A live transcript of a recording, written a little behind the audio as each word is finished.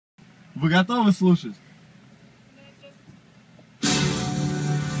Вы готовы слушать?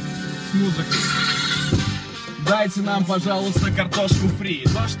 С музыкой. Дайте нам, пожалуйста, картошку фри.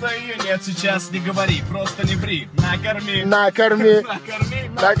 То, что ее нет сейчас, не говори, просто не ври. Накорми. Накорми.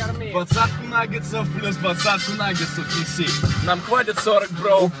 Накорми. 20 наггетсов плюс 20 наггетсов неси. Нам хватит 40,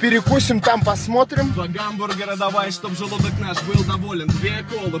 бро. Перекусим там, посмотрим. 2 гамбургера давай, чтоб желудок наш был доволен. 2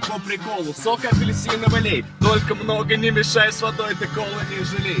 колы по приколу, сок апельсиновый лей. Только много не мешай с водой, ты колы не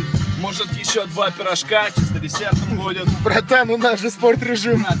жалей. Может еще 2 пирожка, чисто десертом будет. Братан, у нас же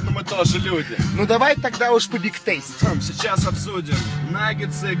спортрежим. Брат, ну мы тоже люди. Ну давай тогда уж по биг тейст. Сейчас обсудим.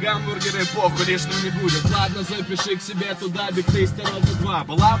 Наггетсы, гамбургеры, похуй, лишним не будет. Ладно, запиши к себе туда биг тейста ровно 2.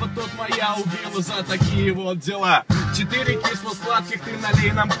 Была бы тут моя, убила за такие вот дела. 4 кисло-сладких ты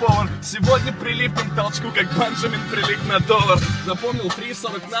налей нам, повар. Сегодня прилипнем к толчку, как Бенджамин прилип на доллар. Запомнил? фри,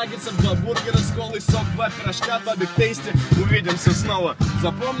 40 наггетсов, 2 бургера с колой, сок, 2 пирожка, 2 биг тейсти. Увидимся снова.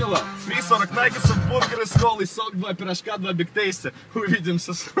 Запомнила? фри, 40 наггетсов, бургеры с колой, сок, 2 пирожка, 2 биг тейсти.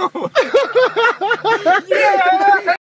 Увидимся снова.